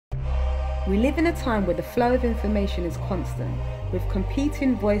We live in a time where the flow of information is constant, with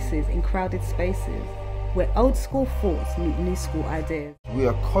competing voices in crowded spaces, where old school thoughts meet new school ideas. We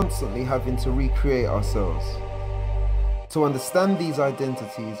are constantly having to recreate ourselves. To understand these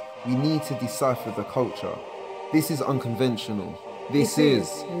identities, we need to decipher the culture. This is unconventional. This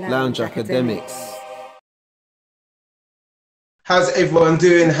is Lounge Academics. How's everyone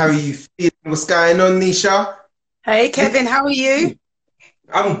doing? How are you feeling? What's going on, Nisha? Hey, Kevin, how are you?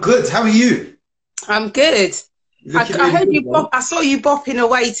 I'm good. How are you? I'm good. I heard you bop, I saw you bopping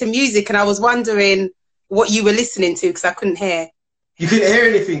away to music, and I was wondering what you were listening to because I couldn't hear. You couldn't hear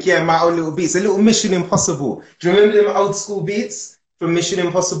anything? Yeah, my own little beats. A little Mission Impossible. Do you remember them old school beats from Mission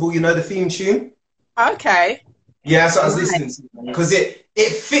Impossible? You know, the theme tune? Okay. Yeah, that's what I was listening to. Because it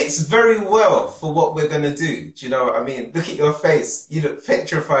fits very well for what we're going to do. Do you know what I mean? Look at your face. You look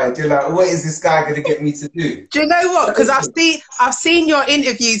petrified. You're like, what is this guy going to get me to do? Do you know what? Because I've seen your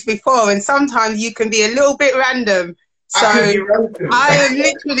interviews before, and sometimes you can be a little bit random. So I am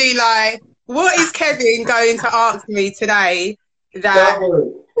literally like, what is Kevin going to ask me today? That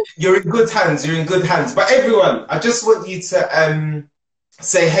you're in good hands. You're in good hands. But everyone, I just want you to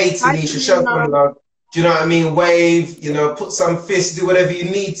say hey to Nisha, show some love. Do you know what I mean? Wave, you know, put some fists, do whatever you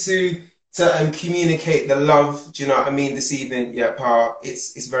need to communicate the love. Do you know what I mean? This evening, yeah, Pa,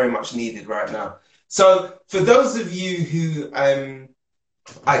 it's very much needed right now. So for those of you who,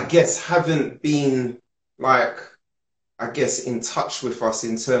 I guess, haven't been in touch with us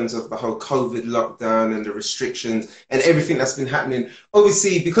in terms of the whole COVID lockdown and the restrictions and everything that's been happening,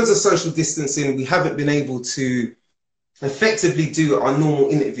 obviously, because of social distancing, we haven't been able to effectively do our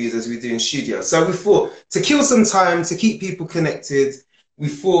normal interviews as we do in studio. So we thought, to kill some time, to keep people connected, we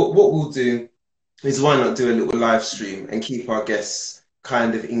thought what we'll do is why not do a little live stream and keep our guests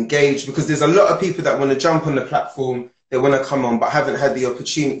kind of engaged, because there's a lot of people that want to jump on the platform, they want to come on, but haven't had the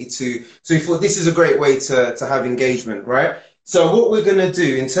opportunity to. So we thought this is a great way to have engagement, right? So what we're going to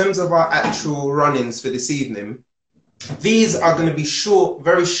do in terms of our actual run-ins for this evening, these are going to be short,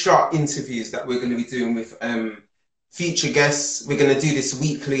 very sharp interviews that we're going to be doing with future guests. We're going to do this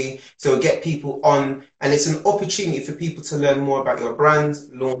weekly, so we'll get people on, and it's an opportunity for people to learn more about your brand,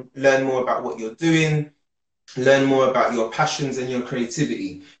 learn more about what you're doing, learn more about your passions and your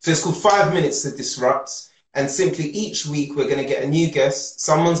creativity. So it's called 5 Minutes to Disrupt, and simply each week we're going to get a new guest,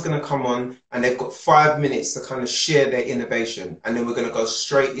 someone's going to come on, and they've got 5 minutes to kind of share their innovation, and then we're going to go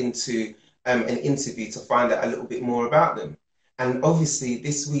straight into an interview to find out a little bit more about them. And obviously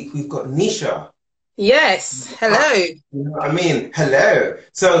this week we've got Nisha. Yes, hello. You know what I mean? Hello.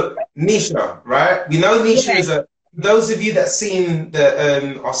 So Nisha, right? We know Nisha is those of you that seen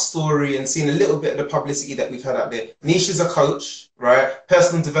the our story and seen a little bit of the publicity that we've had out there, Nisha's a coach, right?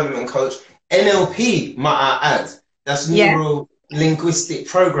 Personal development coach. NLP, might I add. That's neuro linguistic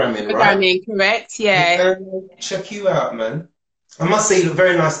programming, right? Programming, correct, yeah. Check you out, man. I must say you look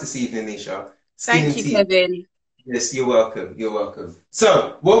very nice this evening, Nisha. Thank you, Kevin. Yes, you're welcome. You're welcome.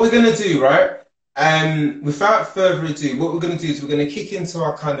 So what we're gonna do, right? Without further ado, what we're going to do is we're going to kick into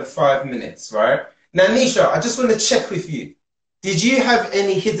our kind of 5 minutes, right? Now, Nisha, I just want to check with you. Did you have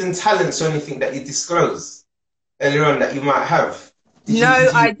any hidden talents or anything that you disclosed earlier on that you might have?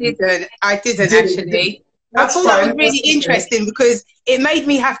 I didn't. I didn't actually. I thought that was really interesting because it made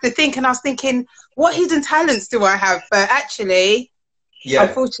me have to think, and I was thinking, what hidden talents do I have? But actually,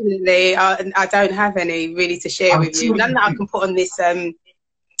 unfortunately, I don't have any really to share with you. None that I can put on this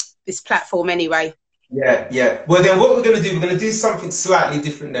this platform anyway. Yeah. Well, then what we're going to do, we're going to do something slightly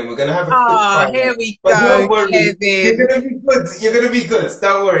different then. We're going to have a quick fight. Here we go, don't worry, Kevin. You're going to be good. You're going to be good.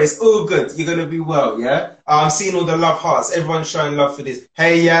 Don't worry. It's all good. You're going to be well, yeah? I'm seeing all the love hearts. Everyone's showing love for this.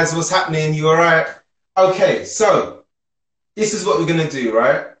 Hey, Yaz, what's happening? You all right? Okay, so this is what we're going to do,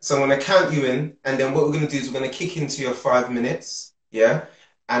 right? So I'm going to count you in, and then what we're going to do is we're going to kick into your 5 minutes, yeah?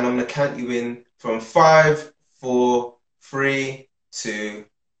 And I'm going to count you in from 5, 4, 3, 2,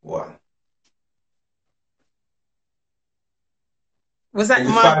 1. Was that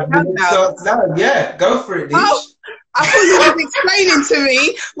my countdown? Yeah, go for it, Nish. Oh, I thought you were explaining to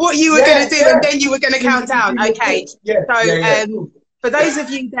me what you were going to do, and then you were going to count down. Okay. For those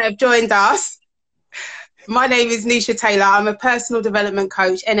of you that have joined us, my name is Nisha Taylor. I'm a personal development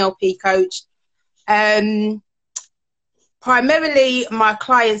coach, NLP coach. Primarily, my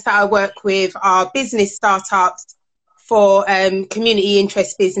clients that I work with are business startups for community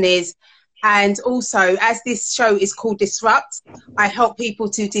interest business. And also, as this show is called Disrupt, I help people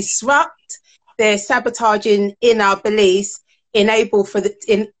to disrupt their sabotaging inner beliefs in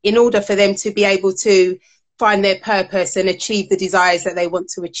order for them to be able to find their purpose and achieve the desires that they want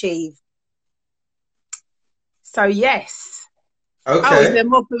to achieve. So yes, Oh, is Okay. there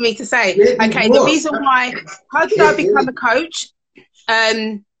more for me to say? Yeah, Okay, the what? reason why, how did I become a coach?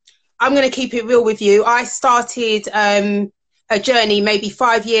 I'm going to keep it real with you. I started a journey maybe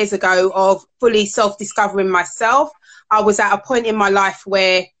 5 years ago of fully self-discovering myself. I was at a point in my life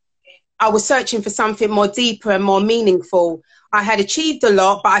where I was searching for something more deeper and more meaningful. I had achieved a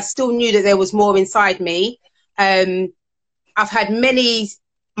lot, but I still knew that there was more inside me. I've had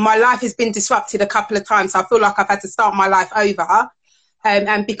my life has been disrupted a couple of times. So I feel like I've had to start my life over.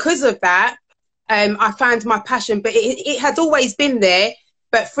 And because of that, I found my passion, but it had always been there.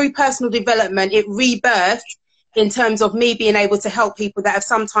 But through personal development, it rebirthed in terms of me being able to help people that have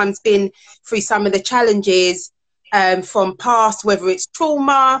sometimes been through some of the challenges from past, whether it's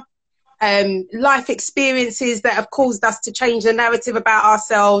trauma, life experiences that have caused us to change the narrative about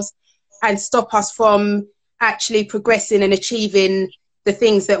ourselves and stop us from actually progressing and achieving the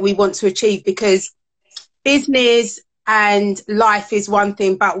things that we want to achieve. Because business and life is one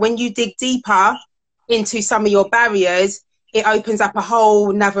thing, but when you dig deeper into some of your barriers, it opens up a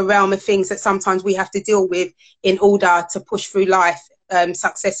whole nother realm of things that sometimes we have to deal with in order to push through life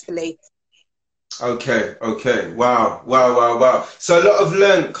successfully. Okay, okay. Wow, wow, wow, wow. So a lot of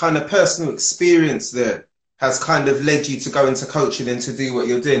learned kind of personal experience there has kind of led you to go into coaching and to do what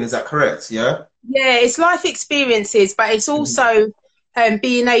you're doing. Is that correct? Yeah? Yeah, it's life experiences, but it's Mhm. also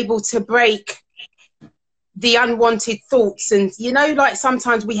being able to break the unwanted thoughts. And, you know, like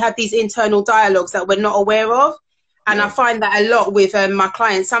sometimes we have these internal dialogues that we're not aware of. And I Yeah. find that a lot with my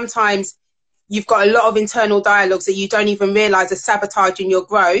clients. Sometimes you've got a lot of internal dialogues that you don't even realize are sabotaging your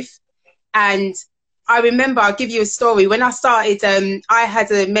growth. And I remember, I'll give you a story. When I started, I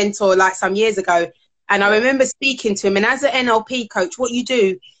had a mentor like some years ago, and I Yeah. remember speaking to him. And as an NLP coach, what you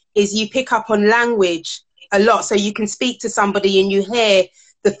do is you pick up on language a lot. So you can speak to somebody and you hear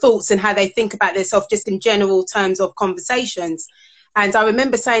the thoughts and how they think about themselves just in general terms of conversations. And I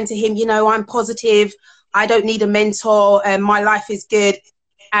remember saying to him, you know, I'm positive. I don't need a mentor. My life is good.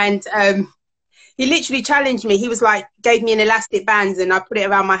 And he literally challenged me. He was like, gave me an elastic band and I put it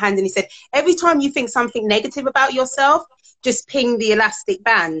around my hand and he said, every time you think something negative about yourself, just ping the elastic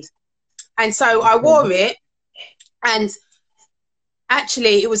band. And so I Okay. wore it, and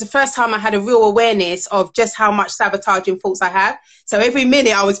actually it was the first time I had a real awareness of just how much sabotaging thoughts I have. So every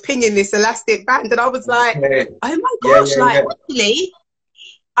minute I was pinging this elastic band and I was like, Okay. oh my Yeah, gosh, yeah, like yeah. actually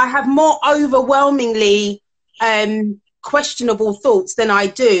I have more overwhelmingly questionable thoughts than I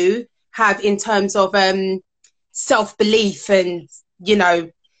do have in terms of self-belief and, you know,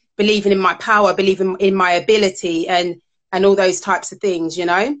 believing in my power, believing in my ability and all those types of things, you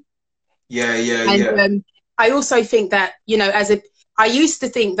know. Yeah, yeah, And yeah. I also think that, you know, I used to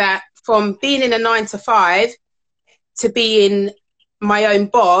think that from being in a 9 to 5 to being my own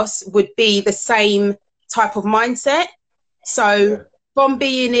boss would be the same type of mindset. So Yeah. from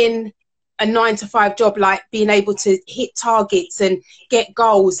being in a 9 to 5 job, like being able to hit targets and get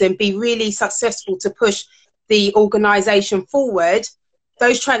goals and be really successful to push the organization forward,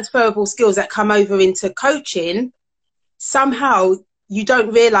 those transferable skills that come over into coaching, somehow you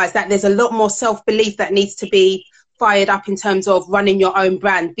don't realize that there's a lot more self-belief that needs to be fired up in terms of running your own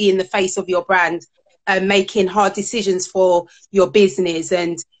brand, being the face of your brand, and making hard decisions for your business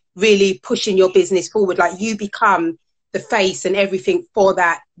and really pushing your business forward. Like you become the face and everything for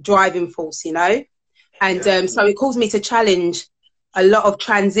that driving force, you know. And Yeah. so it caused me to challenge a lot of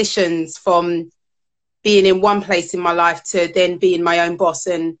transitions from being in one place in my life to then being my own boss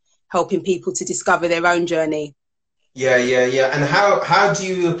and helping people to discover their own journey. Yeah, yeah, yeah. And how do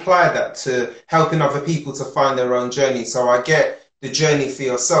you apply that to helping other people to find their own journey? So I get the journey for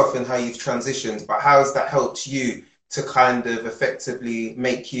yourself and how you've transitioned, but how has that helped you to kind of effectively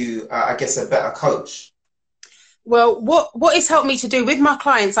make you, I guess, a better coach? Well, what it's helped me to do with my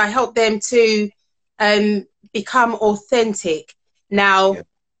clients, I help them to become authentic. Yeah, Now,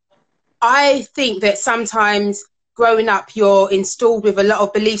 I think that sometimes growing up, you're installed with a lot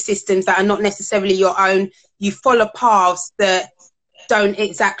of belief systems that are not necessarily your own. You follow paths that don't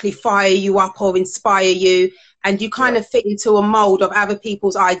exactly fire you up or inspire you, and you kind yeah, of fit into a mold of other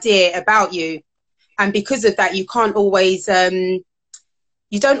people's idea about you. And because of that, you don't always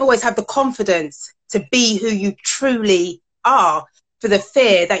have the confidence to be who you truly are, for the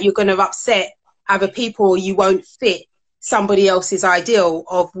fear that you're going to upset other people or you won't fit somebody else's ideal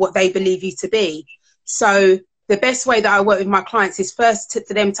of what they believe you to be. So the best way that I work with my clients is first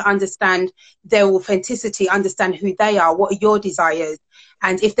for them to understand their authenticity, understand who they are, what are your desires,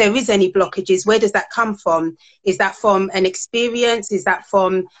 and if there is any blockages, where does that come from? Is that from an experience? Is that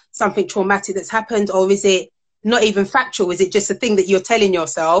from something traumatic that's happened? Or is it not even factual? Is it just a thing that you're telling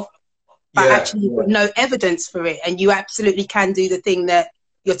yourself? but Yeah, actually you've got no evidence for it, and you absolutely can do the thing that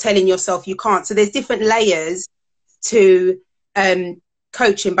you're telling yourself you can't. So there's different layers to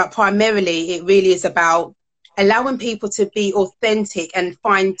coaching, but primarily it really is about allowing people to be authentic and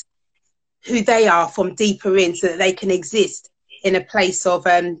find who they are from deeper in, so that they can exist in a place of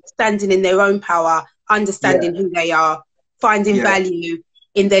standing in their own power, understanding who they are, finding value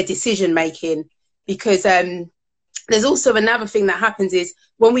in their decision making. Because there's also another thing that happens is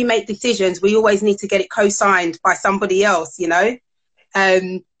when we make decisions, we always need to get it co-signed by somebody else, you know.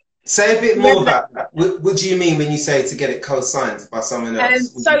 Say a bit more about that. What do you mean when you say to get it co-signed by someone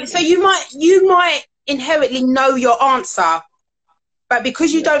else? So you might inherently know your answer, but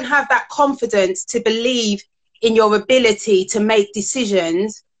because you don't have that confidence to believe in your ability to make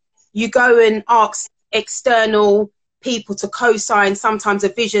decisions, you go and ask external people to co-sign sometimes a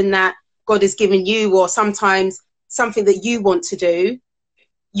vision that God has given you, or sometimes something that you want to do.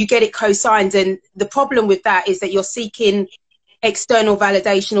 You get it co-signed, and the problem with that is that you're seeking external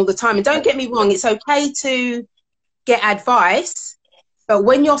validation all the time. And don't get me wrong, it's okay to get advice, but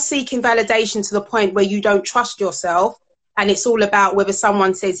when you're seeking validation to the point where you don't trust yourself, and it's all about whether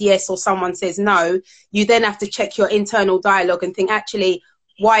someone says yes or someone says no, you then have to check your internal dialogue and think, actually,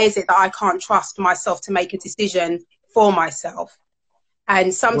 why is it that I can't trust myself to make a decision for myself?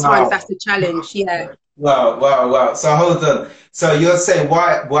 And sometimes that's a challenge. Wow. So hold on. So you're saying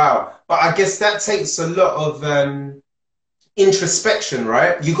why? Wow. But I guess that takes a lot of introspection,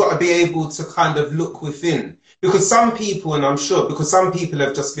 right? You got to be able to kind of look within, because some people, and I'm sure, because some people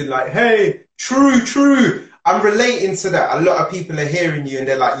have just been like, hey, true. I'm relating to that. A lot of people are hearing you and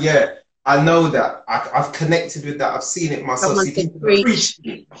they're like, yeah, I know that. I've connected with that. I've seen it myself. See, people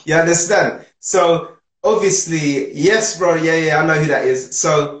appreciate. You understand? So obviously, yes, bro. Yeah, I know who that is.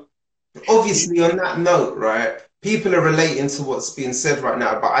 So obviously on that note, right, people are relating to what's being said right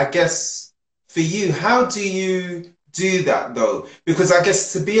now. But I guess for you, how do you do that though? Because I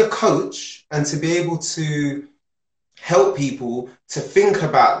guess to be a coach and to be able to help people to think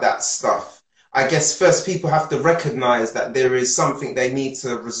about that stuff, I guess first people have to recognize that there is something they need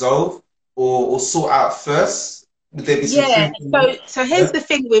to resolve or sort out first. Would there be some so here's the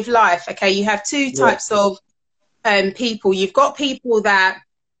thing with life. Okay, you have two types of people. You've got people that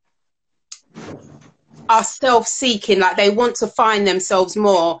are self-seeking, like they want to find themselves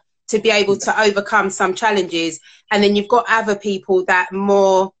more to be able to overcome some challenges, and then you've got other people that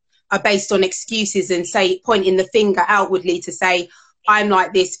more are based on excuses and pointing the finger outwardly to say, I'm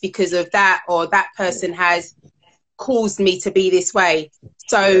like this because of that, or that person has caused me to be this way.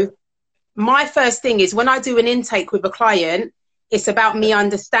 So my first thing is when I do an intake with a client, it's about me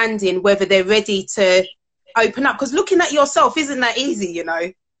understanding whether they're ready to open up. Because looking at yourself isn't that easy, you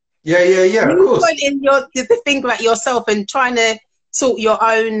know. Yeah, of course. Pointing the finger at yourself and trying to sort your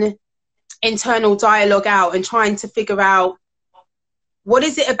own internal dialogue out and trying to figure out what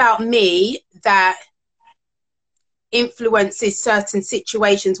is it about me that influences certain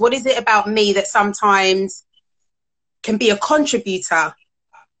situations. What is it about me that sometimes can be a contributor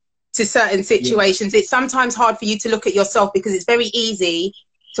to certain situations? It's sometimes hard for you to look at yourself because it's very easy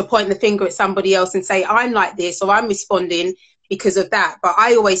to point the finger at somebody else and say, I'm like this, or I'm responding because of that. But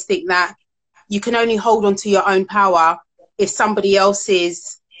I always think that you can only hold on to your own power if somebody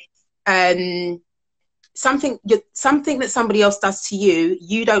else's something that somebody else does to you,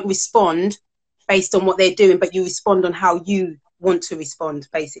 you don't respond based on what they're doing, but you respond on how you want to respond,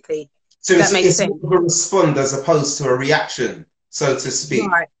 basically. So that makes sense. It's a respond as opposed to a reaction, so to speak.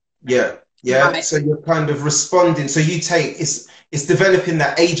 Right. Yeah. Right. So you're kind of responding. So you take it's developing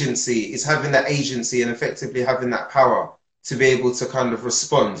that agency, it's having that agency and effectively having that power to be able to kind of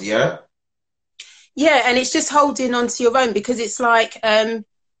respond. Yeah. Yeah, and it's just holding on to your own, because it's like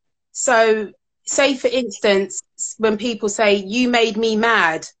so say for instance, when people say you made me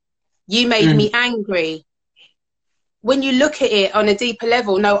mad, you made me angry. When you look at it on a deeper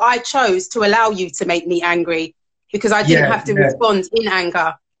level, no, I chose to allow you to make me angry because I didn't have to respond in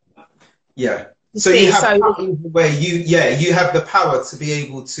anger. Yeah. So you have where you have the power to be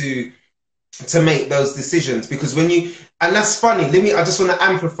able to make those decisions, because when you, and that's funny, I just want to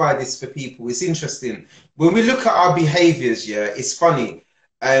amplify this for people. It's interesting. When we look at our behaviors, it's funny.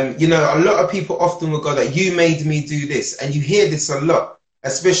 You know, a lot of people often will go that you made me do this, and you hear this a lot,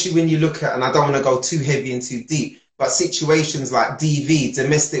 especially when you look at, and I don't want to go too heavy and too deep, but situations like DV,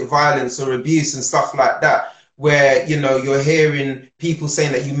 domestic violence or abuse and stuff like that, where, you know, you're hearing people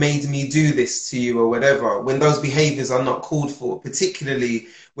saying that you made me do this to you or whatever, when those behaviors are not called for, particularly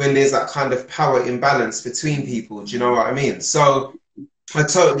when there's that kind of power imbalance between people. Do you know what I mean? So I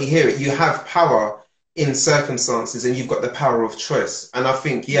totally hear it. You have power in circumstances, and you've got the power of choice. And I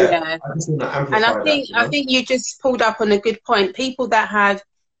think, Yeah. I just want to And amplify that, you I know? think you just pulled up on a good point. People that have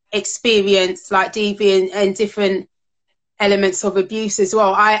experienced like DV and different elements of abuse as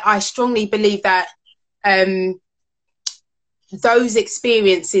well, I strongly believe that those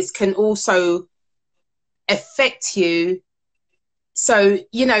experiences can also affect you. So,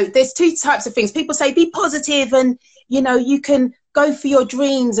 you know, there's two types of things. People say be positive and, you know, you can go for your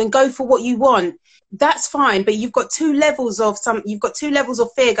dreams and go for what you want. That's fine, but you've got two levels of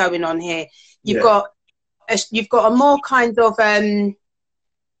fear going on here. You've got a more kind of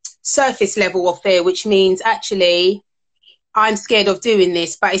surface level of fear, which means actually I'm scared of doing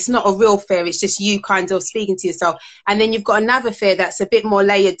this, but it's not a real fear. It's just you kind of speaking to yourself. And then you've got another fear that's a bit more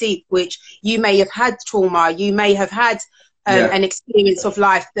layer deep, which you may have had trauma. You may have had an experience of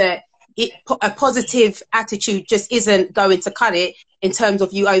life that a positive attitude just isn't going to cut it in terms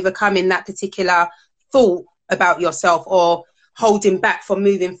of you overcoming that particular thought about yourself or holding back from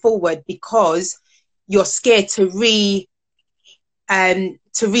moving forward because you're scared to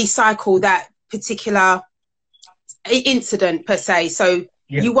recycle that particular incident per se. So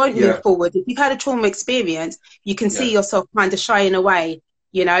you won't move forward. If you've had a trauma experience, you can see yourself kind of shying away,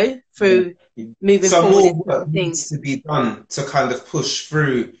 you know, through moving forward. So more work needs to be done to kind of push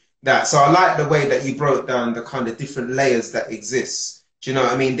through that. So I like the way that you broke down the kind of different layers that exist. Do you know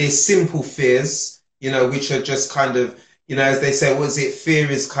what I mean? There's simple fears, you know, which are just kind of, you know, as they say, what is it?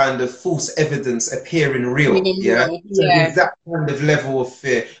 Fear is kind of false evidence appearing real. So there's that kind of level of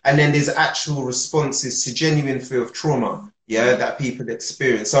fear. And then there's actual responses to genuine fear of trauma, that people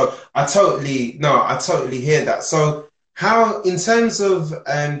experience. So I totally hear that. So how, in terms of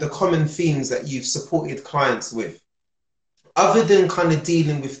the common themes that you've supported clients with, other than kind of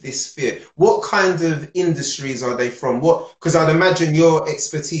dealing with this fear, what kind of industries are they from? Because I'd imagine your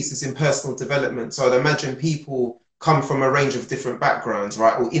expertise is in personal development. So I'd imagine people come from a range of different backgrounds,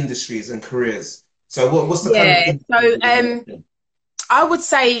 right? Or industries and careers. So what's the kind of... So I would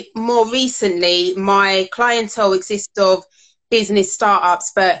say more recently, my clientele consists of business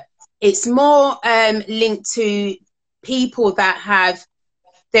startups, but it's more linked to people that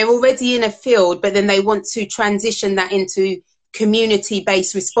they're already in a field, but then they want to transition that into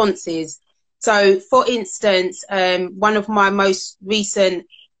community-based responses. So, for instance, one of my most recent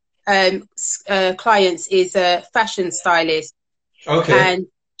clients is a fashion stylist. And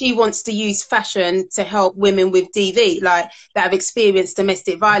she wants to use fashion to help women with DV, like that have experienced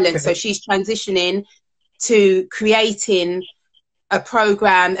domestic violence. So she's transitioning to creating a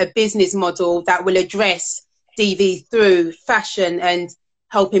program, a business model that will address DV through fashion and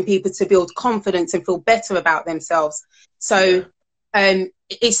helping people to build confidence and feel better about themselves. So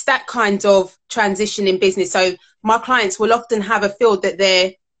it's that kind of transition in business. So my clients will often have a field that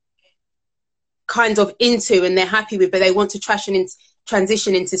they're kind of into and they're happy with, but they want to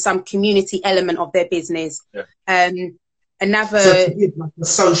transition into some community element of their business. Another like a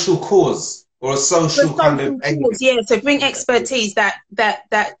social cause or a social kind of cause, so bring expertise that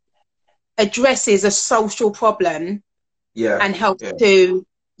addresses a social problem and helps to,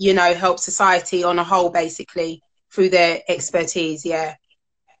 you know, help society on a whole, basically, through their expertise.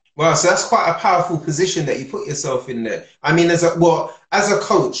 Wow, so that's quite a powerful position that you put yourself in there. I mean, as a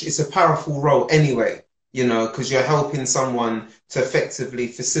coach, it's a powerful role anyway, you know, because you're helping someone to effectively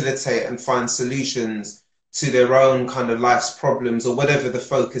facilitate and find solutions to their own kind of life's problems or whatever the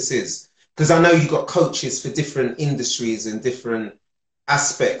focus is. Because I know you've got coaches for different industries and different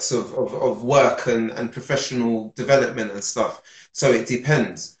aspects of work and professional development and stuff. So it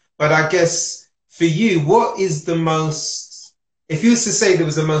depends. But I guess for you, what is the most, if you was to say there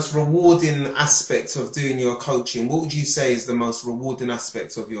was the most rewarding aspect of doing your coaching, what would you say is the most rewarding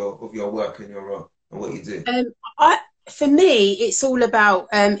aspect of your work and your role and what you do? For me, it's all about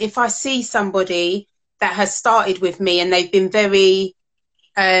if I see somebody that has started with me and they've been very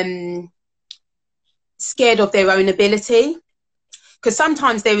scared of their own ability, because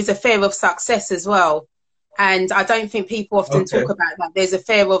sometimes there is a fear of success as well. And I don't think people often talk about that. There's a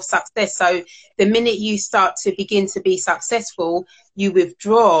fear of success. So the minute you start to begin to be successful, you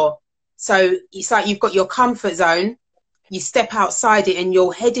withdraw. So it's like you've got your comfort zone, you step outside it and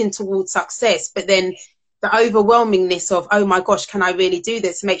you're heading towards success. But then the overwhelmingness of, oh my gosh, can I really do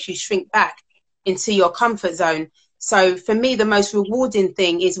this, makes you shrink back into your comfort zone. So for me, the most rewarding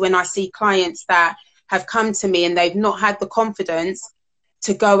thing is when I see clients that have come to me and they've not had the confidence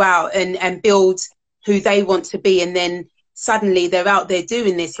to go out and build who they want to be, and then suddenly they're out there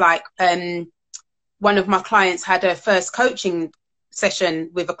doing this. Like one of my clients had her first coaching session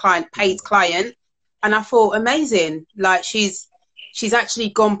with a paid client, and I thought, amazing, like she's actually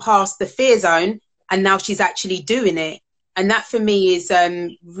gone past the fear zone and now she's actually doing it. And that for me is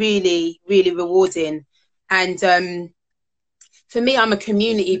really, really rewarding. And for me, I'm a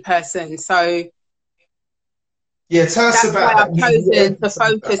community person. So yeah, tell us that's about why I've that. chosen to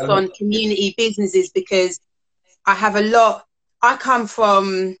focus on community businesses, because I have a lot, I come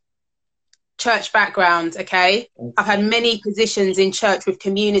from church background, okay? I've had many positions in church with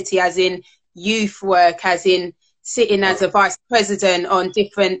community, as in youth work, as in sitting as a vice president on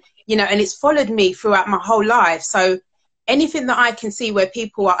different, you know, and it's followed me throughout my whole life. So anything that I can see where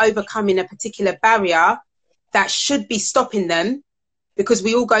people are overcoming a particular barrier that should be stopping them, because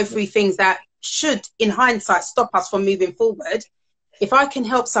we all go through things that should, in hindsight, stop us from moving forward. If I can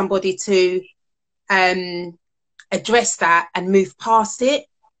help somebody to address that and move past it,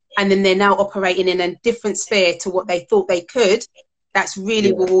 and then they're now operating in a different sphere to what they thought they could, that's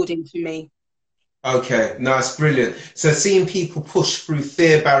really rewarding for me. Okay, nice, brilliant. So seeing people push through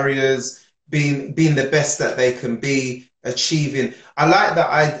fear barriers, being the best that they can be, achieving. I like that.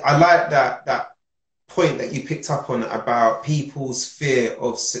 I like that point that you picked up on about people's fear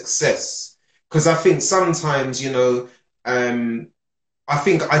of success, because I think sometimes, you know, I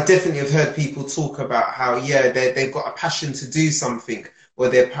think I definitely have heard people talk about how, yeah, they've got a passion to do something, or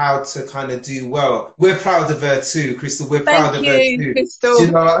they're proud to kind of do well. We're proud of her too, Crystal. We're proud of her too. Crystal. Do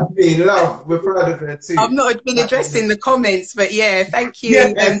you know what I mean? Love, we're proud of her too. I've not been addressing the comments, but yeah, thank you.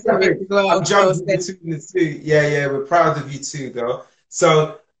 Yeah, As well. I'm jumping between the two. Yeah, we're proud of you too, girl.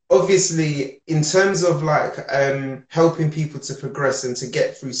 So obviously, in terms of like helping people to progress and to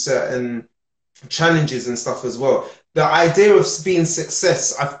get through certain challenges and stuff as well, the idea of being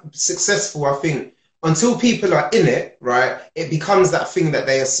successful, I think, until people are in it, right, it becomes that thing that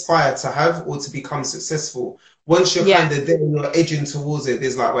they aspire to have or to become successful. Once you're kind of there, you're edging towards it,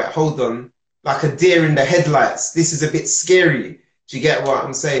 there's like, wait, hold on, like a deer in the headlights. This is a bit scary. Do you get what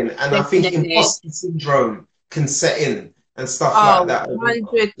I'm saying? And I think imposter syndrome can set in and stuff like that.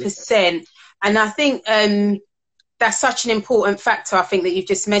 100%. And I think that's such an important factor, I think, that you've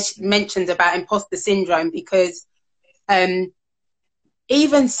just mentioned about imposter syndrome, because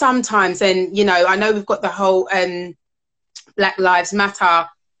even sometimes, and you know, I know we've got the whole Black Lives Matter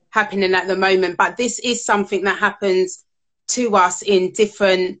happening at the moment, but this is something that happens to us in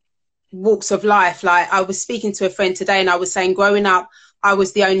different walks of life. Like, I was speaking to a friend today and I was saying, growing up, I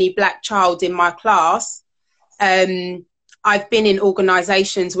was the only Black child in my class. I've been in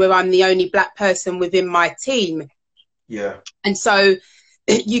organisations where I'm the only Black person within my team. Yeah. And so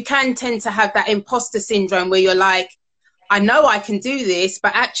you can tend to have that imposter syndrome where you're like, I know I can do this,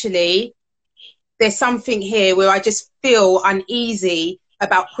 but actually there's something here where I just feel uneasy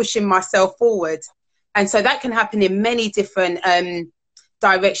about pushing myself forward. And so that can happen in many different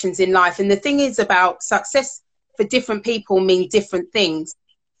directions in life. And the thing is about success for different people mean different things.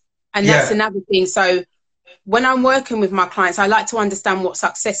 And that's another thing. So when I'm working with my clients, I like to understand what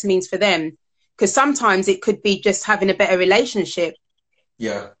success means for them, because sometimes it could be just having a better relationship.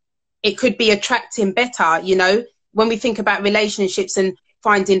 Yeah. It could be attracting better, you know, when we think about relationships and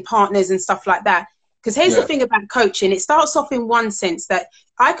finding partners and stuff like that. Because here's the thing about coaching. It starts off in one sense that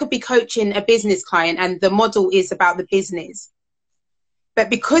I could be coaching a business client and the model is about the business. But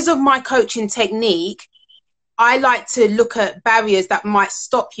because of my coaching technique, I like to look at barriers that might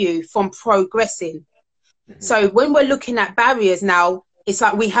stop you from progressing. So when we're looking at barriers now, it's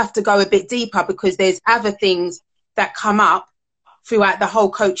like we have to go a bit deeper, because there's other things that come up throughout the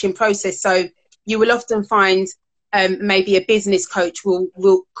whole coaching process. So you will often find maybe a business coach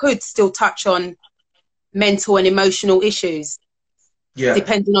could still touch on mental and emotional issues,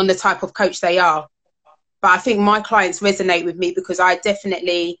 depending on the type of coach they are. But I think my clients resonate with me because I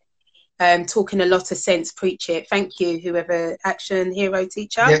definitely talking a lot of sense, preach it. Thank you, whoever, Action Hero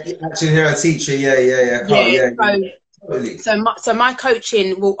Teacher. Yeah, Action Hero Teacher. Totally. So my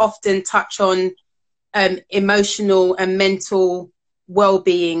coaching will often touch on emotional and mental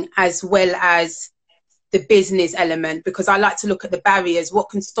well-being as well as the business element, because I like to look at the barriers. What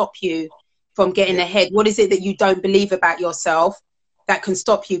can stop you from getting ahead? What is it that you don't believe about yourself that can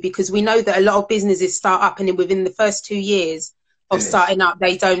stop you? Because we know that a lot of businesses start up and then within the first 2 years of starting up,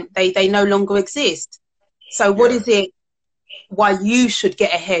 they no longer exist. So what is it why you should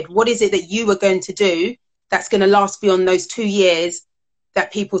get ahead? What is it that you are going to do that's going to last beyond those 2 years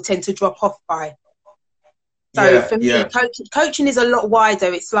that people tend to drop off by? So for me, coaching is a lot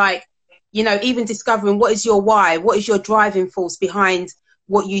wider. It's like, you know, even discovering what is your why, what is your driving force behind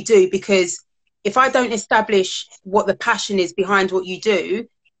what you do? Because if I don't establish what the passion is behind what you do,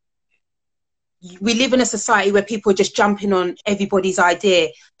 we live in a society where people are just jumping on everybody's idea.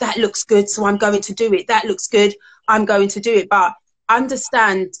 That looks good, so I'm going to do it. That looks good, I'm going to do it. But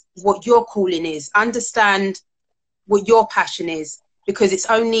understand what your calling is, understand what your passion is, because it's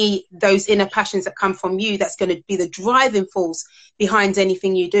only those inner passions that come from you that's going to be the driving force behind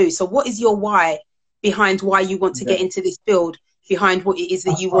anything you do. So what is your why behind why you want to get into this field, behind what it is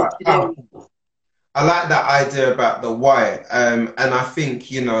that you want to do? I like that idea about the why. And I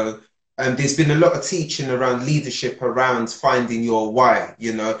think, you know, there's been a lot of teaching around leadership, around finding your why.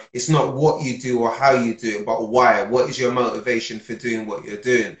 You know, it's not what you do or how you do it, but why. What is your motivation for doing what you're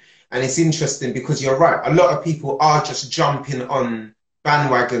doing? And it's interesting because you're right. A lot of people are just jumping on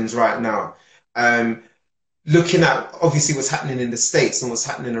bandwagons right now. Looking at obviously what's happening in the States and what's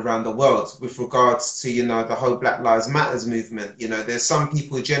happening around the world with regards to, you know, the whole Black Lives Matters movement. You know, there's some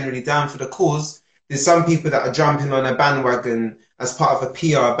people generally down for the cause. There's some people that are jumping on a bandwagon as part of a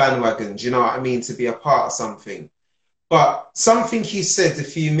PR bandwagon, do you know what I mean, to be a part of something. But something you said a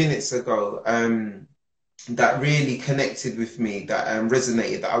few minutes ago that really connected with me, that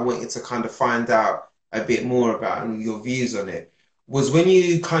resonated, that I wanted to kind of find out a bit more about and your views on it, was when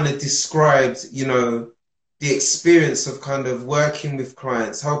you kind of described, you know, the experience of kind of working with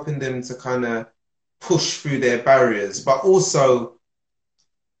clients, helping them to kind of push through their barriers, but also,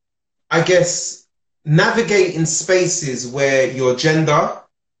 I guess, navigating spaces where your gender,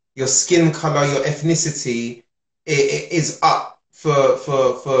 your skin color, your ethnicity is up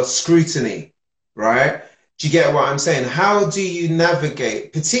for scrutiny, right? Do you get what I'm saying? How do you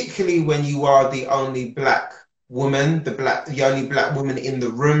navigate, particularly when you are the only Black woman, the only Black woman in the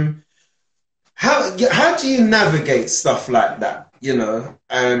room? How do you navigate stuff like that? You know,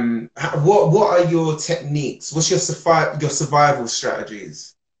 what are your techniques? What's your survival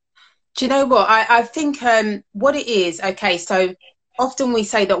strategies? Do you know what? I think what it is, okay, so often we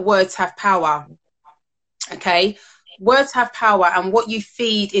say that words have power, okay? Words have power, and what you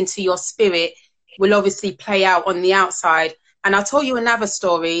feed into your spirit will obviously play out on the outside. And I'll tell you another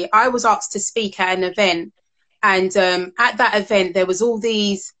story. I was asked to speak at an event, and at that event, there was all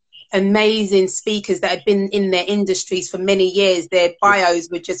these amazing speakers that had been in their industries for many years. Their bios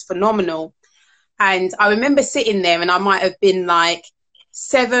were just phenomenal. And I remember sitting there, and I might have been like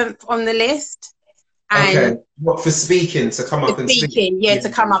 7th on the list. And okay, what, for speaking, to come up and speak? Yeah, to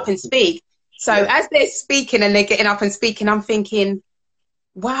come up and speak. So as they're speaking and they're getting up and speaking, I'm thinking,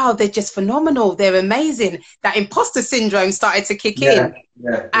 wow, they're just phenomenal. They're amazing. That imposter syndrome started to kick in.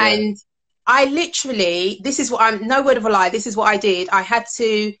 And I literally, this is what I'm, no word of a lie, this is what I did. I had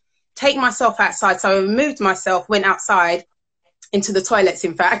to take myself outside. So I removed myself, went outside into the toilets,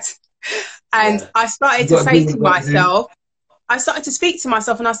 in fact. And I started to say to myself, I started to speak to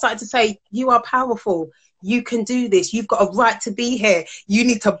myself, and I started to say, you are powerful. You can do this. You've got a right to be here. You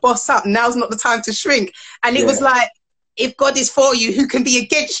need to boss up. Now's not the time to shrink. And it was like, if God is for you, who can be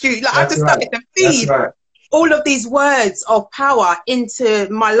against you? Like, I just started to feed all of these words of power into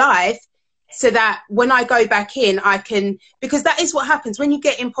my life, so that when I go back in, I can, because that is what happens when you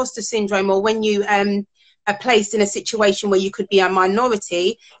get imposter syndrome, or when you are placed in a situation where you could be a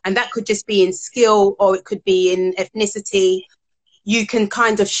minority, and that could just be in skill, or it could be in ethnicity. You can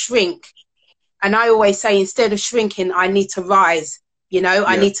kind of shrink. And I always say, instead of shrinking, I need to rise. You know,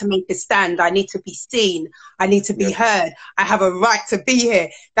 I need to make a stand. I need to be seen. I need to be heard. I have a right to be here.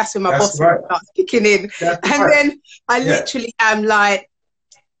 That's when my boss starts kicking in. Then I literally am like,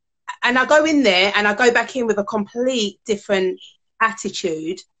 and I go in there and I go back in with a complete different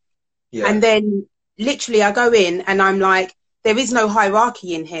attitude. And then literally I go in and I'm like, there is no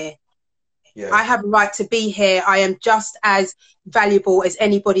hierarchy in here. I have a right to be here. I am just as valuable as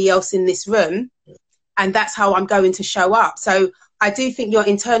anybody else in this room. And that's how I'm going to show up. So I do think your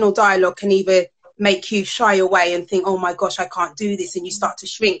internal dialogue can either make you shy away and think, oh my gosh, I can't do this. And you start to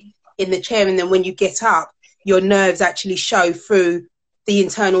shrink in the chair. And then when you get up, your nerves actually show through the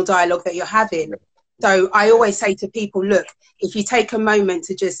internal dialogue that you're having. So I always say to people, look, if you take a moment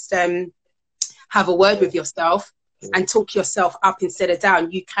to just have a word with yourself and talk yourself up instead of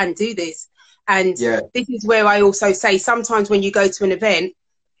down, you can do this. And this is where I also say, sometimes when you go to an event,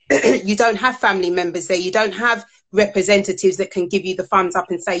 you don't have family members there. You don't have representatives that can give you the thumbs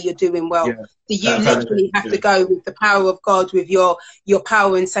up and say you're doing well. So you literally have to go with the power of God, with your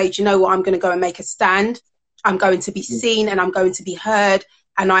power, and say, do you know what? I'm going to go and make a stand. I'm going to be seen and I'm going to be heard,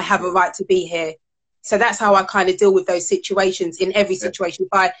 and I have a right to be here. So that's how I kind of deal with those situations. In every situation,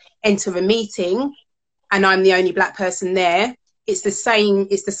 if I enter a meeting and I'm the only Black person there, it's the same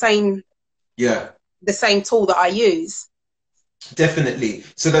the same tool that I use. Definitely.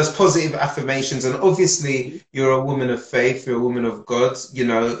 So there's positive affirmations, and obviously you're a woman of faith, you're a woman of God, you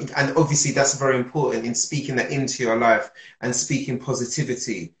know, and obviously that's very important in speaking that into your life and speaking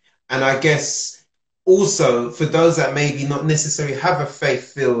positivity. And I guess also for those that maybe not necessarily have a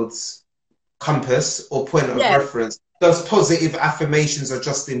faith-filled compass or point of Yeah, reference, those positive affirmations are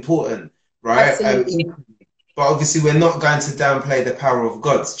just important, right? absolutely. But obviously, we're not going to downplay the power of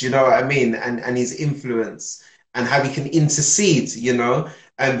God. Do you know what I mean? And his influence and how he can intercede, you know?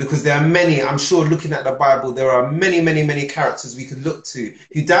 And because there are many, I'm sure looking at the Bible, there are many, many, many characters we could look to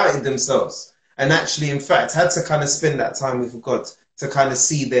who doubted themselves and actually, in fact, had to kind of spend that time with God to kind of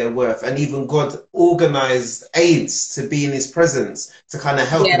see their worth. And even God organized aides to be in his presence to kind of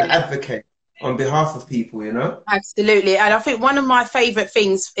help and Yeah, advocate on behalf of people, you know? absolutely. And I think one of my favorite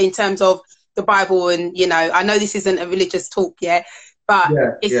things in terms of the Bible, and you know, I know this isn't a religious talk yet, but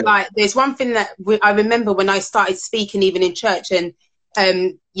Yeah, it's yeah, like there's one thing that I remember when I started speaking, even in church, and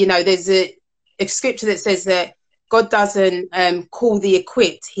you know, there's a scripture that says that God doesn't call the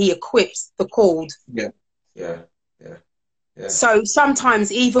equipped; He equips the called. yeah, yeah, yeah, yeah. So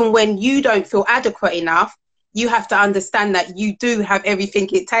sometimes, even when you don't feel adequate enough, you have to understand that you do have everything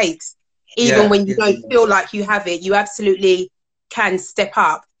it takes. Even Yeah, when you yeah, don't feel like you have it, you absolutely can step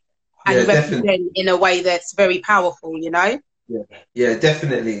up and yeah, definitely. represent in a way that's very powerful, you know? Yeah, yeah,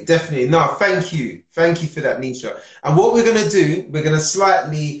 definitely, definitely. No, thank you for that, Nisha. And what we're gonna do, we're gonna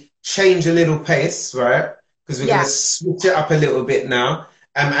slightly change a little pace, right? Because we're gonna Yeah. switch it up a little bit now.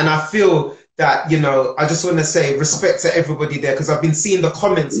 And I feel that, you know, I just want to say respect to everybody there because I've been seeing the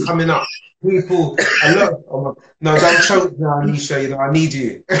comments coming up. People, a lot. No, don't choke now, Nisha. You know, I need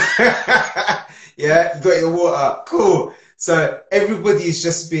you. Yeah, you got your water. Cool. So everybody's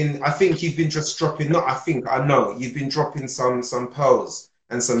just been, I think you've been just dropping, not I think, I know, you've been dropping some pearls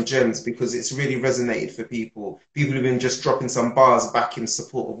and some gems because it's really resonated for people. People have been just dropping some bars back in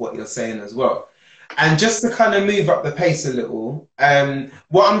support of what you're saying as well. And just to kind of move up the pace a little,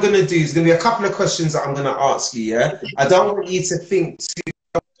 what I'm going to do is going to be a couple of questions that I'm going to ask you, yeah? I don't want you to think too,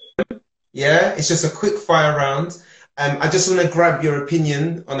 yeah? It's just a quick fire round. I just want to grab your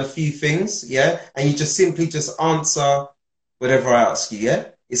opinion on a few things, yeah? And you just simply just answer whatever I ask you, yeah?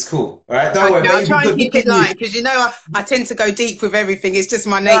 It's cool. All right, don't worry. Okay, But I'll it'd be try and good. keep Look it at you. light because you know I tend to go deep with everything. It's just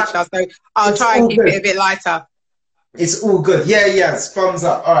my Uh, nature. So I'll it's try and all keep it a good. bit lighter. It's all good. Yeah, yes. Thumbs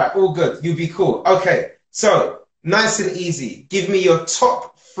up. All right, all good. You'll be cool. Okay, so nice and easy. Give me your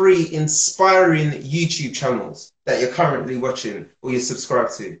top three inspiring YouTube channels that you're currently watching or you're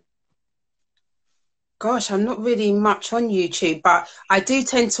subscribed to. Gosh, I'm not really much on YouTube, but I do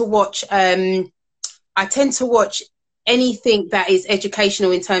tend to watch I tend to watch anything that is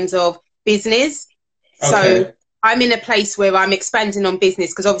educational in terms of business. So Okay. I'm in a place where I'm expanding on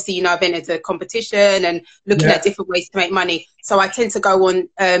business because obviously, you know, I've entered a competition and looking at Yeah. different ways to make money. So I tend to go on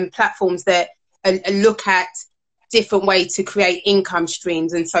platforms that look at different ways to create income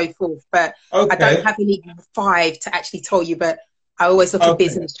streams and so forth. But I don't Okay. have any five to actually tell you, but I always look at Okay.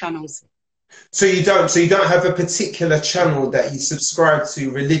 business channels. So you don't have a particular channel that you subscribe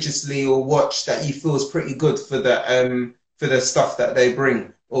to religiously or watch that you feel is pretty good for the stuff that they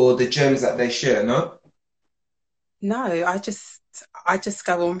bring or the gems that they share, no? No, I just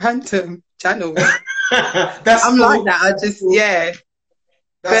go on random channels. That's I'm like cool. that. I That's just cool. yeah.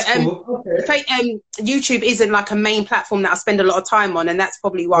 But That's cool. Okay. YouTube isn't like a main platform that I spend a lot of time on, and that's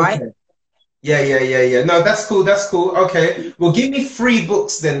probably why. Okay. Yeah, yeah, yeah, yeah. No, that's cool. That's cool. Okay. Well, give me three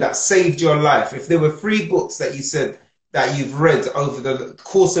books then that saved your life. If there were three books that you said that you've read over the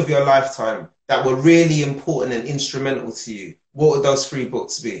course of your lifetime that were really important and instrumental to you, what would those three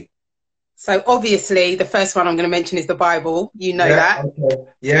books be? So obviously, the first one I'm going to mention is the Bible. You know Yeah. that. Okay.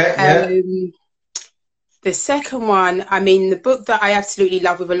 Yeah. Yeah. Um, the second one, I mean, the book that I absolutely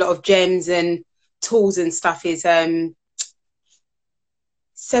love with a lot of gems and tools and stuff is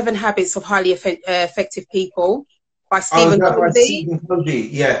Seven Habits of Highly Effective People by Oh, is Stephen that by Covey. Stephen Covey?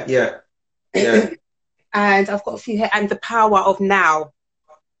 Yeah. Yeah. Yeah. And I've got a few here, and The Power of Now.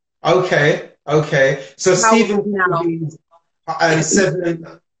 Okay. Okay. So Power of Stephen Now. Covey's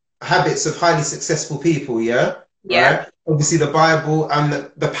Seven Habits of Highly Successful People. Yeah. Yeah. Right. Obviously, the Bible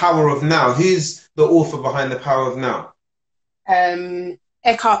and the Power of Now. Who's the author behind the Power of Now?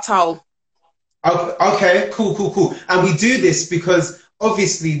 Eckhart Tolle. Okay, okay, cool, cool, cool. And we do this because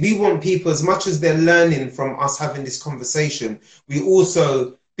obviously we want people, as much as they're learning from us having this conversation, we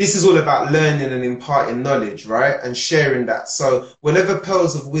also, this is all about learning and imparting knowledge, right? And sharing that. So whatever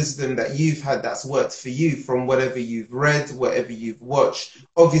pearls of wisdom that you've had that's worked for you from whatever you've read, whatever you've watched,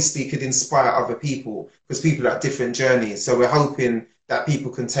 obviously could inspire other people because people are at different journeys. So we're hoping that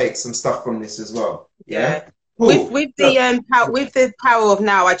people can take some stuff from this as well. Yeah. Yeah. With Cool. with the Power of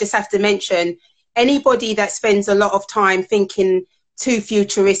Now, I just have to mention anybody that spends a lot of time thinking too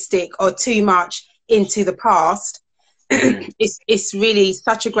futuristic or too much into the past, it's really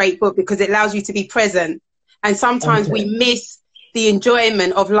such a great book because it allows you to be present. And sometimes we miss the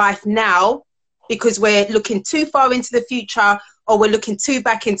enjoyment of life now because we're looking too far into the future or we're looking too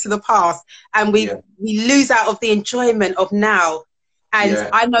back into the past, and we lose out of the enjoyment of now. And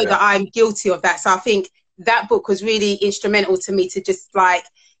I know that I'm guilty of that. So I think that book was really instrumental to me to just like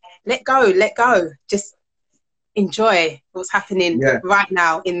let go, just enjoy what's happening right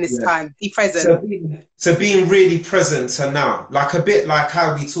now in this time. Be present. So being really present to now, like a bit like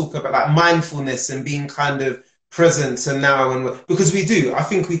how we talk about like mindfulness and being kind of present to now, and because we do, I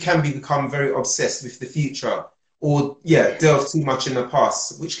think we can become very obsessed with the future, or delve too much in the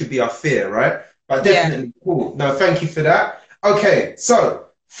past, which could be our fear, right? But definitely cool. No, thank you for that. Okay, so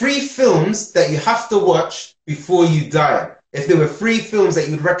 3 films that you have to watch before you die. If there were 3 films that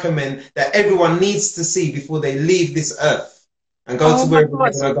you would recommend that everyone needs to see before they leave this earth and go to wherever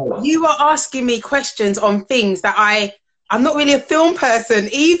they're going to go. You are asking me questions on things that I'm not really a film person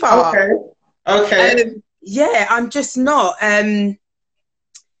either. Okay. Okay. Yeah, I'm just not.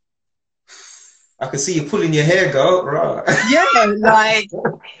 I can see you pulling your hair, girl. Right. Yeah, like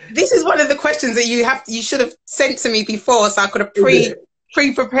this is one of the questions that you should have sent to me before, so I could have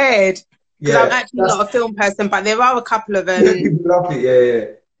pre-prepared. Because I'm actually not a film person, but there are a couple of love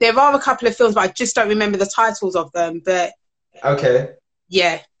it, there are a couple of films, but I just don't remember the titles of them. But okay,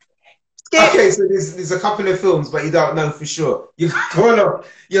 so there's a couple of films, but you don't know for sure. You're terrible.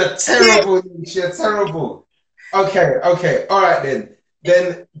 You're terrible. Okay, all right then.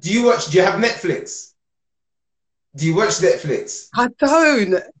 Then do you have Netflix? Do you watch Netflix? I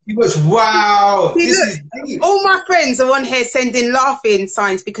don't. You watch? Wow. See, look, all my friends are on here sending laughing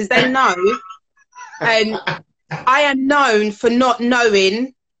signs because they know. And I am known for not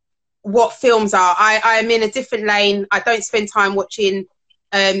knowing what films are. I am in a different lane. I don't spend time watching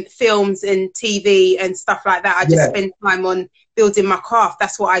films and TV and stuff like that. I just spend time on building my craft.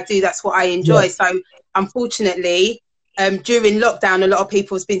 That's what I do. That's what I enjoy. So unfortunately, during lockdown, a lot of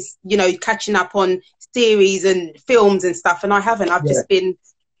people have been, catching up on series and films and stuff, and I haven't. I've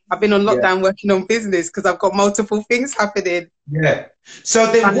been on lockdown working on business because I've got multiple things happening. Yeah.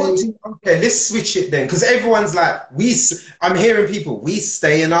 So then let's switch it then, because everyone's like, I'm hearing people, we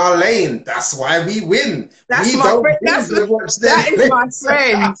stay in our lane. That's why we win. That's my friend. That is my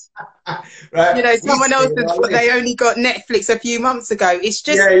friend. Right. Someone else they only got Netflix a few months ago. It's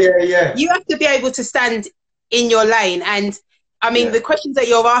just you have to be able to stand in your lane. And I mean, the questions that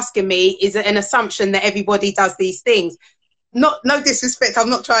you're asking me is an assumption that everybody does these things. No disrespect, I'm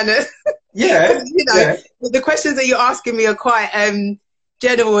not trying to the questions that you're asking me are quite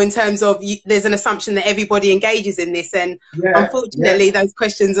general in terms of there's an assumption that everybody engages in this, and unfortunately those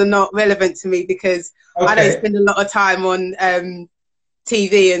questions are not relevant to me because I don't spend a lot of time on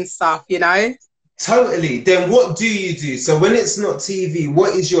TV and stuff, Totally. Then what do you do? So when it's not TV,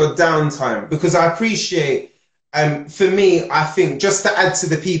 what is your downtime? Because I appreciate for me, I think just to add to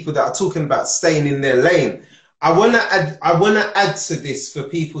the people that are talking about staying in their lane, I want to add to this for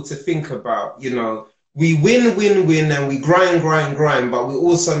people to think about. We win, and we grind, but we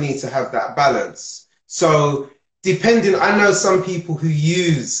also need to have that balance. So I know some people who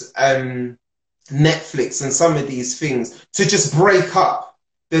use Netflix and some of these things to just break up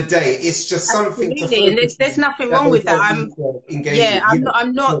the day. It's just something. Absolutely. And there's nothing wrong with that.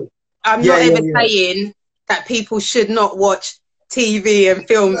 I'm not ever saying that people should not watch TV and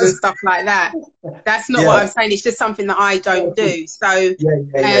films and stuff like that. That's not what I'm saying. It's just something that I don't do. So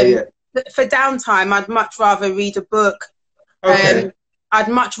for downtime, I'd much rather read a book. I'd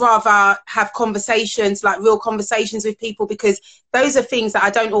much rather have conversations, like real conversations with people, because those are things that I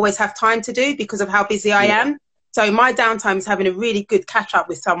don't always have time to do because of how busy I am. So my downtime is having a really good catch up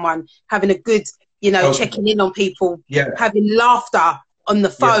with someone, having a good, checking in on people, having laughter on the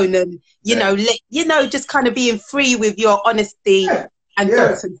phone, and just kind of being free with your honesty and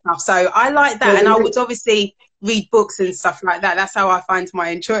thoughts and stuff. So I like that, and I would obviously read books and stuff like that. That's how I find my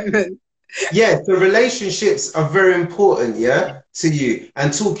enjoyment. The relationships are very important, to you,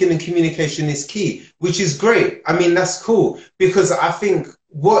 and talking and communication is key, which is great. I mean, that's cool, because I think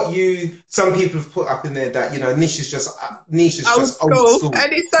some people have put up in there that Nisha's just old school,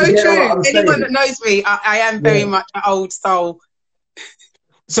 and it's so true. Anyone that knows me, I am very much an old soul.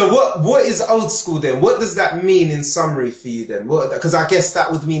 So what is old school then? What does that mean in summary for you then? Because I guess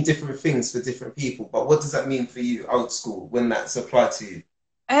that would mean different things for different people. But what does that mean for you, old school, when that's applied to you?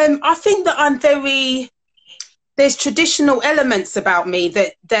 I think that there's traditional elements about me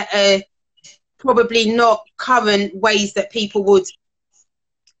that are probably not current ways that people would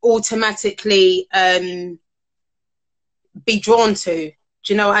automatically be drawn to.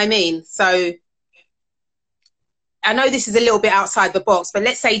 Do you know what I mean? So I know this is a little bit outside the box, but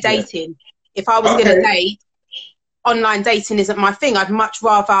let's say Yeah. dating. If I was going to date, online dating isn't my thing. I'd much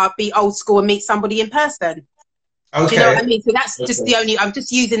rather be old school and meet somebody in person. Okay. Do you know what I mean? So that's just the only, I'm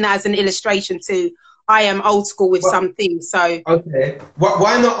just using that as an illustration to, I am old school with some things. So okay,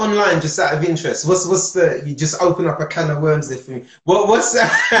 why not online? Just out of interest, what's the? You just open up a can of worms there for me. What's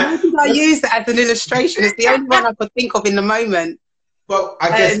that? Why did I use that as an illustration? It's the only one I could think of in the moment. Well, I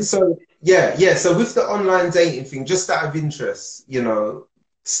guess so. Yeah. So with the online dating thing, just out of interest, you know,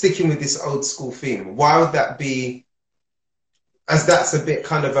 sticking with this old school theme, why would that be? As that's a bit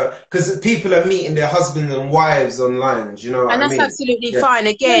kind of a, because people are meeting their husbands and wives online, do you know what and I that's mean? absolutely fine.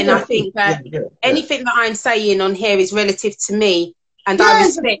 Again, I think that anything that I'm saying on here is relative to me, and I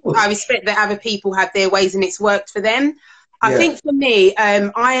respect that other people have their ways and it's worked for them. I think for me,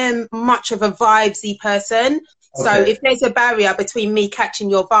 I am much of a vibesy person. So if there's a barrier between me catching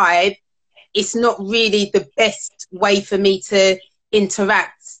your vibe, it's not really the best way for me to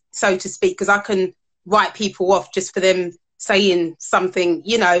interact, so to speak, because I can write people off just for them saying something,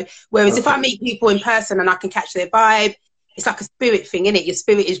 you know. Whereas if I meet people in person and I can catch their vibe, it's like a spirit thing, isn't it? Your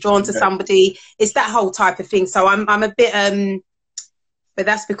spirit is drawn to somebody. It's that whole type of thing. So I'm a bit but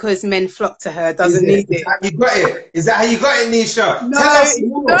that's because men flock to her, doesn't need it. You got it. Is that how you got it, Nisha? No, tell us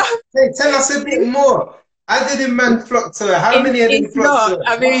more. No. Hey, tell us a bit more. How did a man flock to her? How many of them flock to her?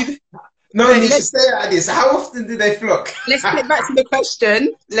 I mean, no, Nisha, stay out of this. How often do they flock? Let's get back to the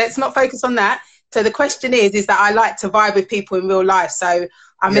question. Let's not focus on that. So the question is that I like to vibe with people in real life. So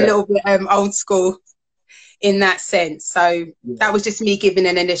I'm a little bit old school in that sense. So that was just me giving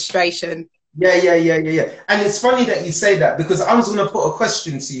an illustration. Yeah. And it's funny that you say that, because I was going to put a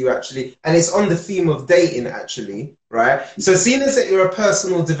question to you actually, and it's on the theme of dating actually, right? So seeing as that you're a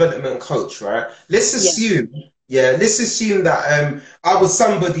personal development coach, right? Let's assume, let's assume that I was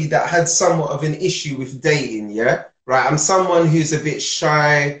somebody that had somewhat of an issue with dating, right? I'm someone who's a bit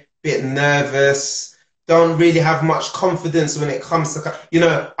shy, bit nervous, don't really have much confidence when it comes to, you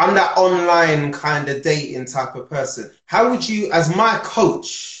know, I'm that online kind of dating type of person. How would you, as my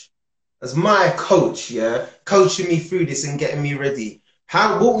coach, coaching me through this and getting me ready,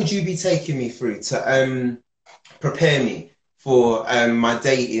 what would you be taking me through to prepare me for my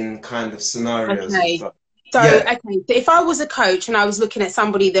dating kind of scenarios? Okay. So if I was a coach and I was looking at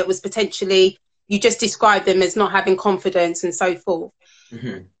somebody that was potentially, you just described them as not having confidence and so forth,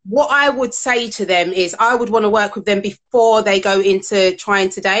 what I would say to them is I would want to work with them before they go into trying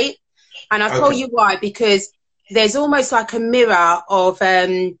to date. And I'll tell you why, because there's almost like a mirror of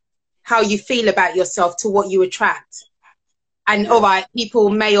how you feel about yourself to what you attract. And all right, people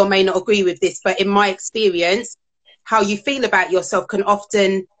may or may not agree with this, but in my experience, how you feel about yourself can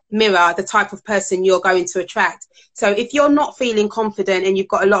often mirror the type of person you're going to attract. So if you're not feeling confident and you've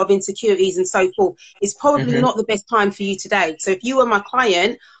got a lot of insecurities and so forth, it's probably not the best time for you to date. So if you were my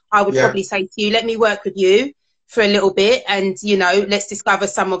client, I would probably say to you, let me work with you for a little bit, and, you know, let's discover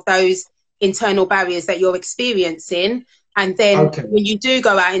some of those internal barriers that you're experiencing. And then when you do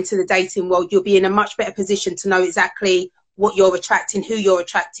go out into the dating world, you'll be in a much better position to know exactly what you're attracting, who you're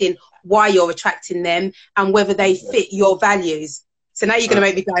attracting, why you're attracting them, and whether they fit your values. So now you're going to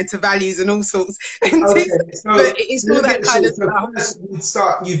make me go into values and all sorts. But it's all that kind of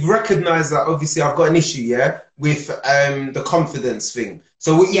stuff. You've recognised that obviously I've got an issue, with the confidence thing.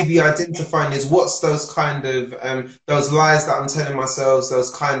 So what you'd be identifying is what's those kind of those lies that I'm telling myself,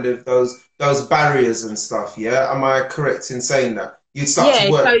 those barriers and stuff. Yeah, am I correct in saying that? You'd start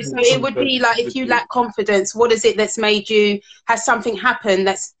to work. So it would be like, if you lack confidence, what is it that's made you? Has something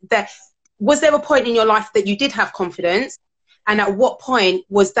happened? Was there a point in your life that you did have confidence? And at what point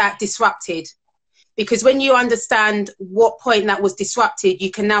was that disrupted? Because when you understand what point that was disrupted, you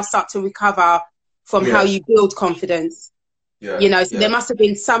can now start to recover from how you build confidence. You know, so there must have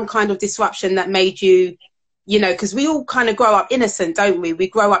been some kind of disruption that made you, you know, because we all kind of grow up innocent, don't we? We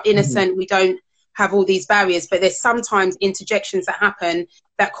grow up innocent. We don't have all these barriers, but there's sometimes interjections that happen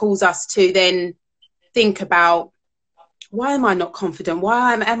that cause us to then think about, why am I not confident?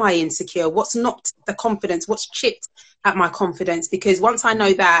 Why am I insecure? What's not the confidence? What's chipped at my confidence? Because once I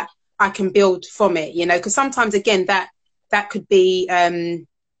know that, I can build from it, you know, because sometimes, again, that could be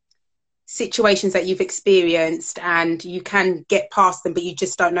situations that you've experienced and you can get past them, but you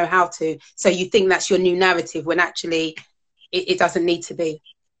just don't know how to. So you think that's your new narrative when actually it doesn't need to be.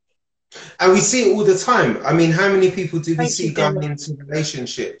 And we see it all the time. I mean, how many people do we see going into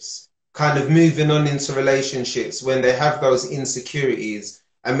relationships, kind of moving on into relationships when they have those insecurities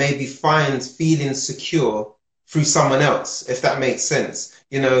and maybe feeling secure through someone else, if that makes sense?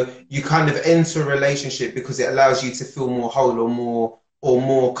 You know, you kind of enter a relationship because it allows you to feel more whole or or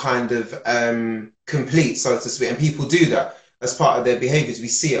more kind of complete, so to speak. And people do that as part of their behaviors. We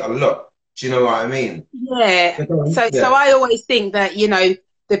see it a lot. Do you know what I mean? Yeah. So I always think that, you know,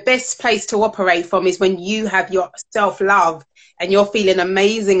 the best place to operate from is when you have your self-love and you're feeling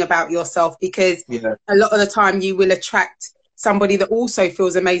amazing about yourself, because a lot of the time you will attract somebody that also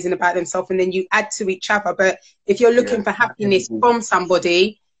feels amazing about themselves, and then you add to each other. But if you're looking for happiness from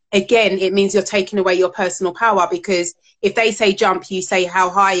somebody, again, it means you're taking away your personal power, because if they say jump, you say how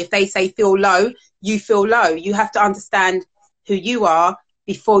high. If they say feel low, you feel low. You have to understand who you are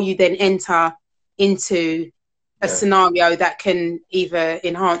before you then enter into a scenario that can either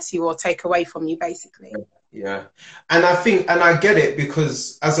enhance you or take away from you, basically. Yeah. And I think, and I get it,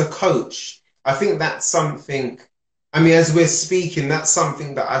 because as a coach, I think that's something, I mean, as we're speaking, that's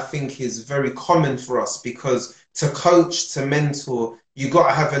something that I think is very common for us, because to coach, to mentor, you got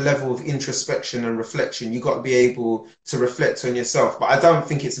to have a level of introspection and reflection. You got to be able to reflect on yourself. But I don't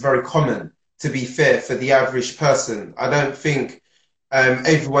think it's very common, to be fair, for the average person. I don't think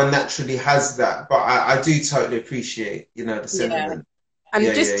everyone naturally has that. But I do totally appreciate, you know, the sentiment. And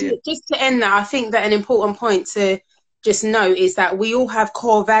just to end that, I think that an important point to just note is that we all have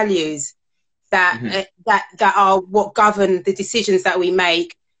core values that that are what govern the decisions that we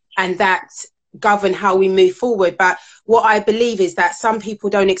make, and that govern how we move forward. But what I believe is that some people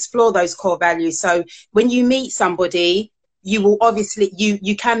don't explore those core values. So when you meet somebody, you will obviously,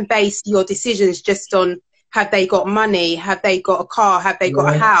 you can base your decisions just on, have they got money, have they got a car, have they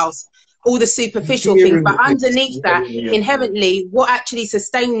got a house, all the superficial things. But underneath that, inherently, what actually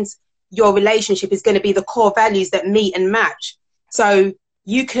sustains your relationship is going to be the core values that meet and match. So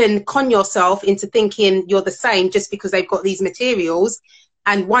you can con yourself into thinking you're the same just because they've got these materials.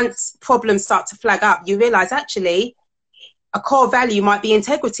 And once problems start to flag up, you realize actually a core value might be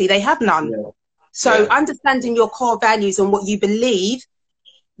integrity. They have none. So understanding your core values and what you believe,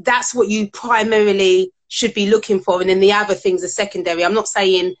 that's what you primarily should be looking for. And then the other things are secondary. I'm not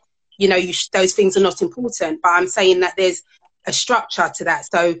saying, you know, those things are not important, but I'm saying that there's a structure to that.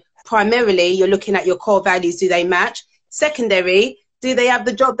 So primarily you're looking at your core values. Do they match? Secondary, do they have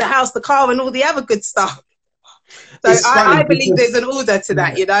the job, the house, the car, and all the other good stuff? So I believe there's an order to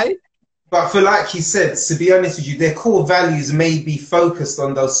that, you know? But for, like you said, to be honest with you, their core values may be focused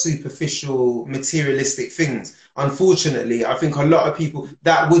on those superficial, materialistic things. Unfortunately, I think a lot of people,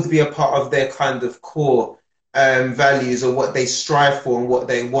 that would be a part of their kind of core values, or what they strive for and what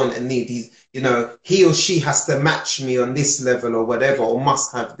they want and need. You know, he or she has to match me on this level or whatever, or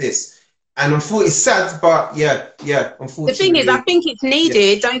must have this. And unfortunately, it's sad, but unfortunately. The thing is, I think it's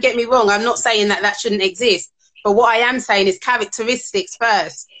needed. Don't get me wrong. I'm not saying that that shouldn't exist. But what I am saying is characteristics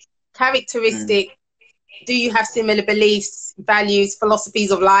first. Characteristic, do you have similar beliefs, values, philosophies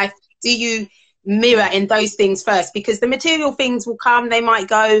of life? Do you mirror in those things first? Because the material things will come, they might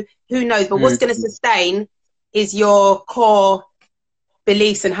go, who knows? But what's going to sustain is your core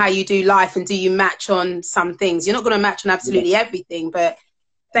beliefs and how you do life, and do you match on some things? You're not going to match on absolutely everything, but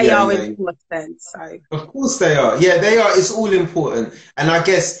they are important. So of course they are. Yeah, they are. It's all important. And I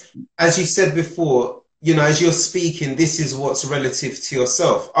guess, as you said before, you know, as you're speaking, this is what's relative to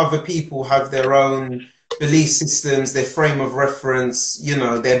yourself. Other people have their own belief systems, their frame of reference, you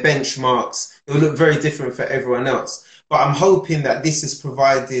know, their benchmarks. It will look very different for everyone else. But I'm hoping that this has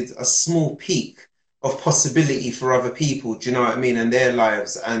provided a small peak of possibility for other people, do you know what I mean, and their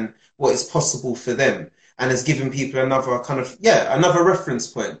lives and what is possible for them, and has given people another kind of, another reference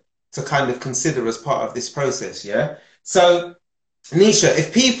point to kind of consider as part of this process, So, Nisha,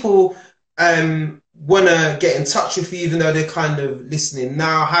 if people want to get in touch with you, even though they're kind of listening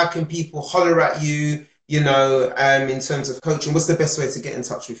now, how can people holler at you, you know, in terms of coaching? What's the best way to get in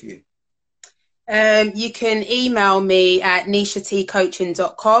touch with you? You can email me at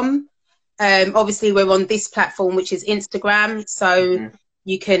nishatcoaching.com. Obviously, we're on this platform, which is Instagram. So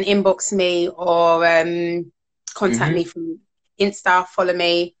you can inbox me or contact me from Insta, follow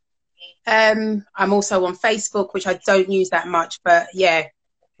me. I'm also on Facebook, which I don't use that much, but yeah.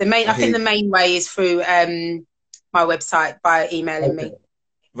 I think the main way is through my website, by emailing me.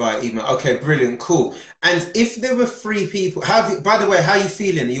 Right, email. Okay, brilliant, cool. And if there were 3 people, by the way, how are you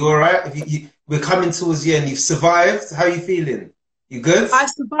feeling? Are you all right? We're coming towards the end. You've survived. How are you feeling? You good? I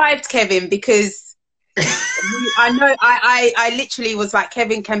survived, Kevin, because I know I literally was like,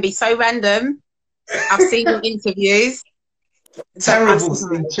 Kevin can be so random. I've seen your interviews. Terrible.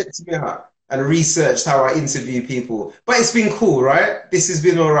 So you checked me out and researched how I interview people. But it's been cool, right? This has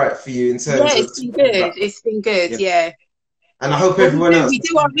been all right for you in terms of... it's been good. It's been good, yeah. And I hope everyone else... We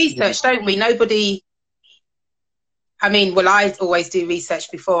do our research, don't we? Nobody... I mean, well, I always do research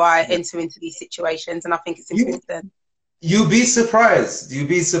before I enter into these situations, and I think it's important. You'll be surprised. You'll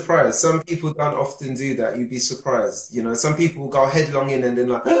be surprised. Some people don't often do that. You'd be surprised. You know, some people go headlong in and then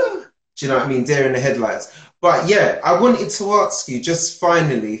like, do you know what I mean? Deer in the headlights. But yeah, I wanted to ask you, just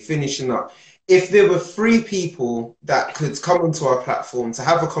finally finishing up, if there were three people that could come onto our platform to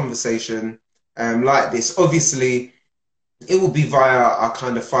have a conversation like this, obviously it will be via our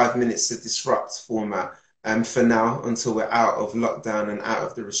kind of 5 minutes to disrupt format for now until we're out of lockdown and out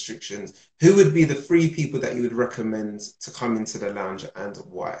of the restrictions. Who would be the three people that you would recommend to come into the lounge and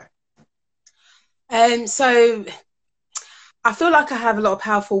why? So I feel like I have a lot of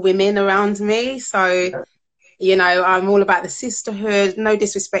powerful women around me. So, you know, I'm all about the sisterhood. No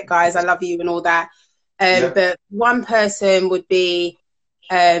disrespect, guys. I love you and all that. But one person would be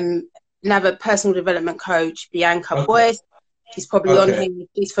another personal development coach, Bianca Boyce. She's probably on here.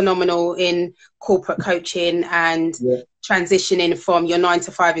 She's phenomenal in corporate coaching and transitioning from your 9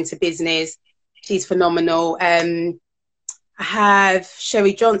 to 5 into business. She's phenomenal. I have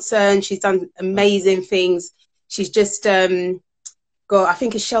Sherry Johnson. She's done amazing things. She's just got, I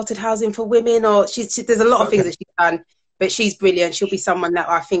think it's sheltered housing for women, or there's a lot of things that she's done, but she's brilliant. She'll be someone that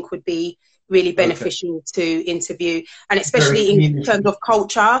I think would be really beneficial to interview, and especially in terms of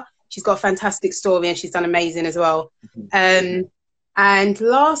culture. She's got a fantastic story and she's done amazing as well. And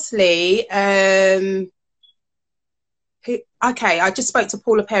lastly, I just spoke to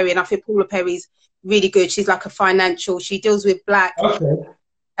Paula Perry, and I think Paula Perry's really good. She's like she deals with Black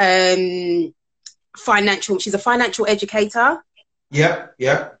financial, she's a financial educator.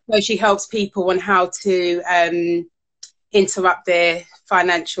 So she helps people on how to interrupt their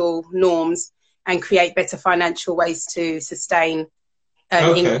financial norms and create better financial ways to sustain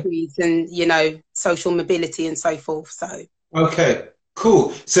increase and, you know, social mobility and so forth. So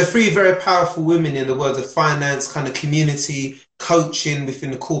cool. So three very powerful women in the world of finance, kind of community coaching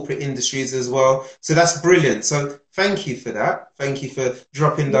within the corporate industries as well. So that's brilliant. So thank you for that. Thank you for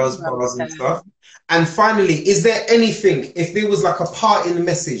dropping those bars and stuff. And finally, is there anything, if there was like a parting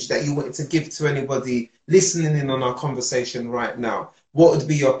message that you wanted to give to anybody listening in on our conversation right now, what would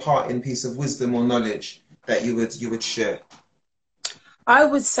be your parting piece of wisdom or knowledge that you would share? I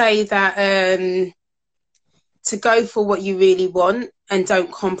would say that to go for what you really want and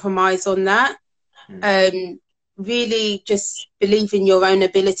don't compromise on that. Really just believe in your own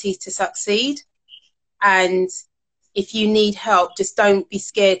ability to succeed. And if you need help, just don't be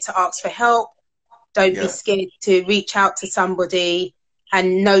scared to ask for help. Don't be scared to reach out to somebody,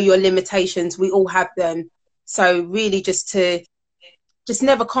 and know your limitations. We all have them. So really just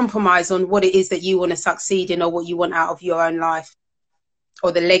never compromise on what it is that you want to succeed in, or what you want out of your own life,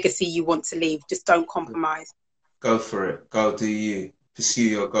 or the legacy you want to leave. Just don't compromise. Go for it. Go do you. Pursue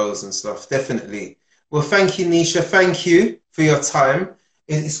your goals and stuff. Definitely. Well, thank you, Nisha. Thank you for your time.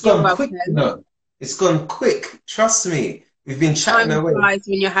 It's gone quick. No, it's gone quick. Trust me. We've been chatting away. Time flies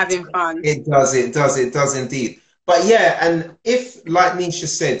when you're having fun. It does indeed. But yeah, and if, like Nisha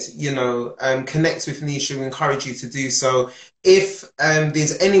said, you know, connect with Nisha, we encourage you to do so. If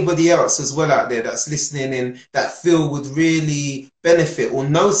there's anybody else as well out there that's listening in that feel would really benefit, or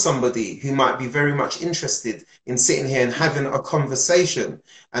know somebody who might be very much interested in sitting here and having a conversation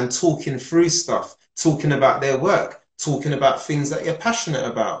and talking through stuff, talking about their work, talking about things that you're passionate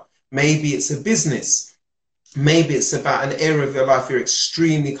about. Maybe it's a business. Maybe it's about an area of your life you're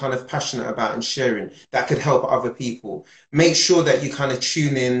extremely kind of passionate about and sharing that could help other people. Make sure that you kind of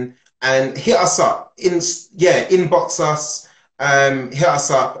tune in and hit us up. Inbox us, hit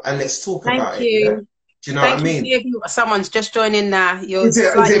us up, and let's talk about it. Yeah? Do you know what I mean? Someone's just joining now. Is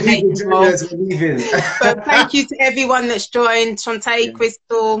it people joining us leaving? But thank you to everyone that's joined. Shantae,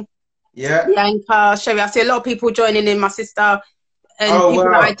 Crystal, Bianca, Sherry. I see a lot of people joining in. My sister. And people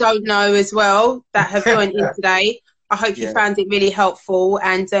that I don't know as well that have joined in today. I hope you found it really helpful.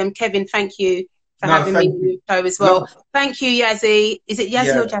 And Kevin, thank you for having me on your show as well. Thank you, Yazzie. Is it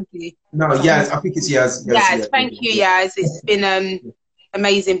Yazzie or Jazzy? No, Yaz. I think it's Yaz. Yaz. Thank you, Yaz. It's been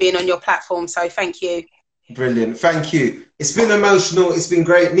amazing being on your platform. So thank you. Brilliant. Thank you. It's been emotional. It's been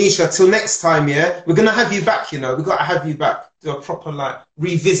great. Nisha, till next time, yeah? We're going to have you back, you know. We've got to have you back. Do a proper, like,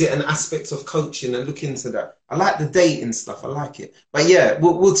 revisit an aspect of coaching and look into that. I like the dating stuff. I like it. But, yeah,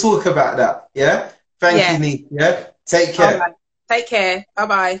 we'll talk about that, yeah? Thank you, Nisha. Yeah? Take care. Right. Take care.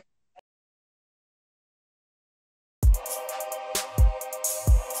 Bye-bye.